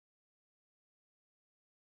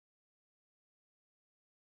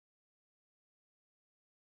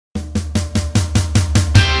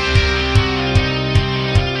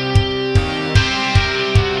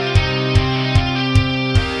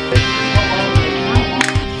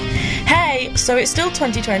So it's still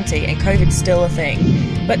 2020 and COVID's still a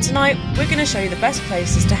thing, but tonight we're going to show you the best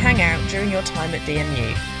places to hang out during your time at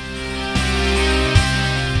DMU.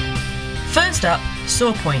 First up,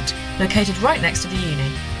 Saw Point, located right next to the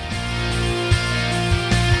uni.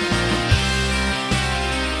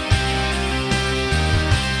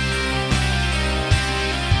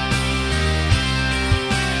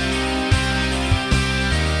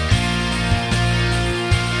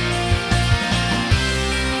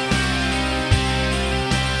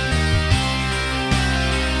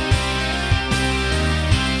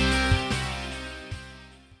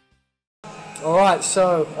 Alright,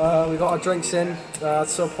 so we got our drinks in at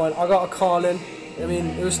some point. I got a Carlin. I mean,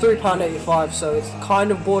 it was £3.85, so it's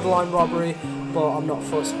kind of borderline robbery, but I'm not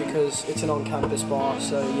fussed because it's an on-campus bar,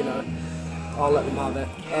 so, you know, I'll let them have it.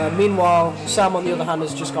 Meanwhile, Sam, on the other hand,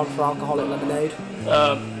 has just gone for alcoholic lemonade.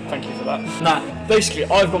 Thank you for that. Nah, basically,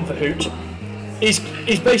 I've gone for hooch. He's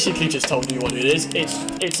basically just told you what it is.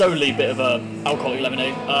 It's only a bit of a alcoholic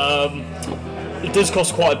lemonade. It does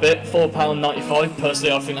cost quite a bit, £4.95.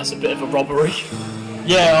 Personally, I think that's a bit of a robbery.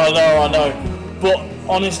 Yeah, I know. But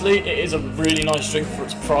honestly, it is a really nice drink for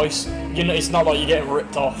its price. You know, it's not like you're getting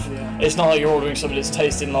ripped off. It's not like you're ordering something that's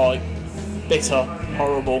tasting like bitter,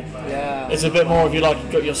 horrible. Yeah. It's a bit more of you like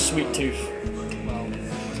you've got your sweet tooth.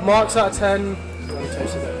 Marks out of 10. Let me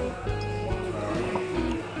taste it.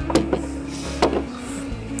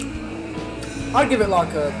 I'd give it like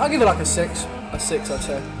a 6. A 6, I'd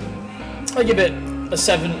say. I give it a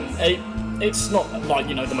 7, 8. It's not like,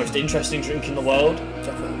 you know, the most interesting drink in the world,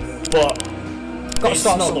 Definitely. but it's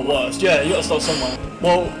not somewhere. the worst. Yeah, you got to start somewhere.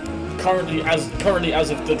 Well, currently as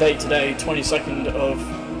of the date today, 22nd of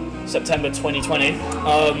September 2020,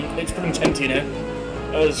 it's pretty much empty in here.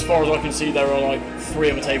 As far as I can see, there are like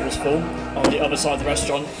 3 other tables full on the other side of the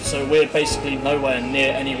restaurant, so we're basically nowhere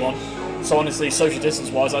near anyone. So honestly, social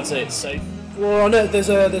distance-wise, I'd say it's safe. Well, I know there's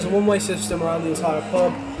a one-way system around the entire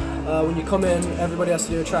pub. When you come in, everybody has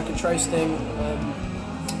to do a track and trace thing,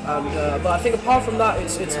 but I think apart from that,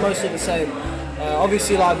 it's mostly the same.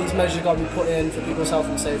 Obviously, like, these measures got to be put in for people's health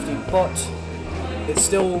and safety, but it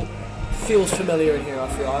still feels familiar in here. I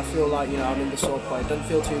feel like, you know, I'm in the Saw Point. It doesn't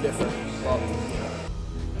feel too different. But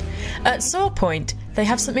At Saw Point, they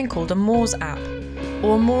have something called a Moores app,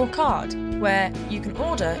 or a Moore card, where you can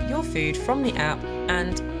order your food from the app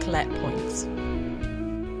and collect points.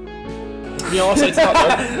 You know, I say to that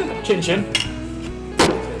though, chin chin.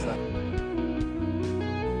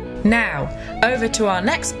 Now, over to our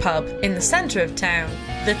next pub in the centre of town,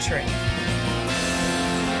 The Tree.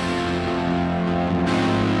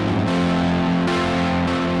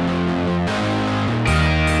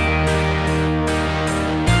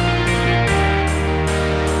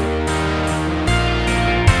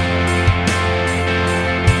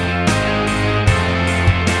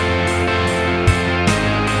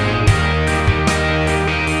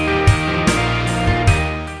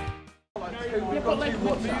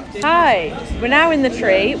 Hi, we're now in The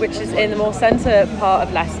Tree, which is in the more centre part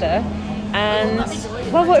of Leicester, and,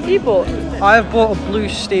 well, what have you bought? I have bought a blue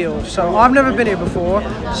steel, so I've never been here before,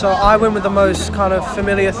 so I went with the most kind of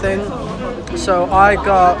familiar thing. So I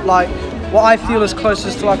got like what I feel is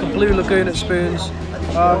closest to like a Blue Lagoon at Spoons.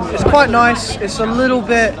 It's quite nice. It's a little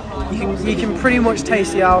bit, you can pretty much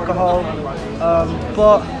taste the alcohol,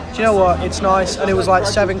 but do you know what? It's nice, and it was like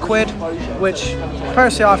 £7, which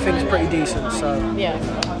personally I think is pretty decent. So Yeah.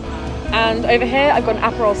 And over here I've got an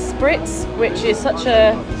Aperol Spritz, which is such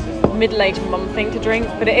a middle-aged mum thing to drink,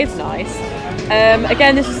 but it is nice.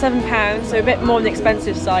 Again, this is £7, so a bit more on the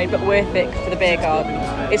expensive side, but worth it for the beer garden.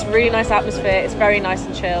 It's really nice atmosphere, it's very nice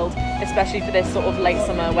and chilled, especially for this sort of late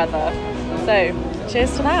summer weather. So,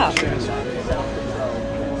 cheers to that.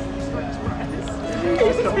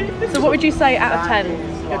 So what would you say out of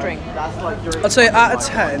 10, your drink? I'd say out of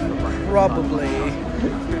 10, probably,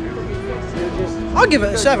 I'll give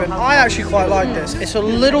it a 7. I actually quite like this. It's a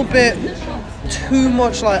little bit too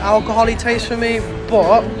much like alcohol-y taste for me,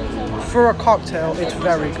 but for a cocktail, it's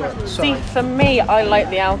very good. So. See, for me, I like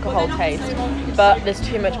the alcohol taste, but there's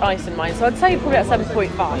too much ice in mine, so I'd say probably at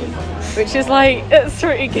 7.5, which is like, it's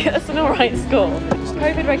pretty good, it's an alright score.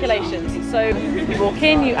 COVID regulations, so you walk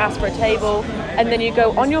in, you ask for a table, and then you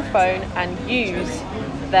go on your phone and use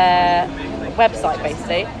their website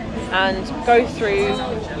basically, and go through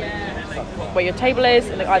where your table is,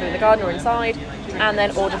 either in the garden or inside, and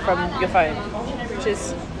then order from your phone, which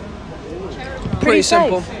is pretty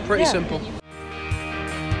simple. safe. Pretty Yeah. simple.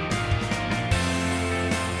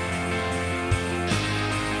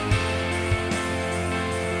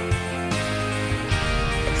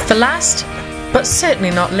 For last, but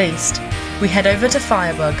certainly not least, we head over to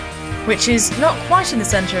Firebug, which is not quite in the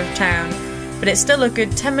centre of town, but it's still a good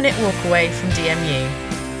 10-minute walk away from DMU.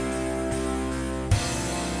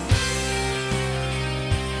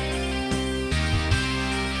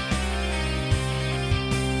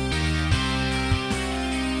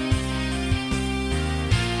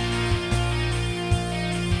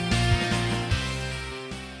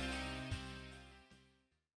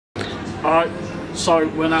 Alright, so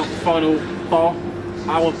we're now at the final bar,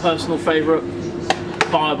 our personal favourite,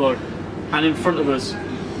 Firebug. And in front of us,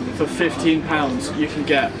 for £15, you can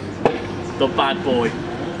get the bad boy.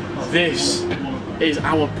 This is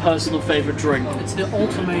our personal favourite drink. It's the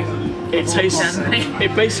ultimate.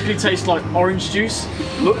 It basically tastes like orange juice,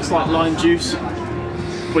 looks like lime juice,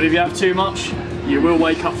 but if you have too much, you will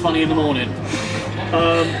wake up funny in the morning.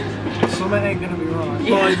 Something ain't gonna be right.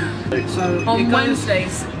 Yeah. So On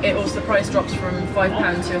Wednesdays, the price drops from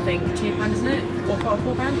 £5 to I think £2, isn't it? Or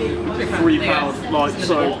 £4? £3, like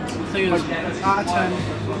so. the thing is, out of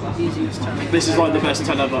 10, easiest 10. This is like the best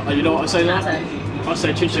 10 ever. And you know what I say there? I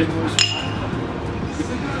say chin chin.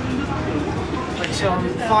 So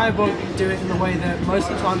Firebug do it in the way that most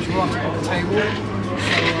of the times you will have to book a table.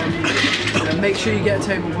 So make sure you get a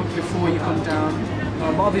table booked before you come down.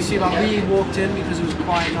 But obviously, like we walked in because it was a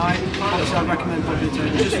quiet night. Obviously, I'd recommend booking a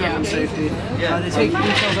table just for everyone's safety. They take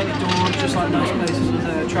details at the door, just like most places with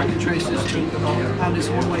a track and trace system, and it's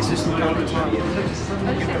a one-way system down the time.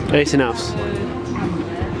 Anything else?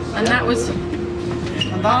 And that was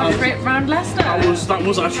our trip round Leicester. That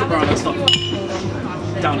was our trip around Leicester.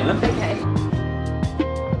 Down there.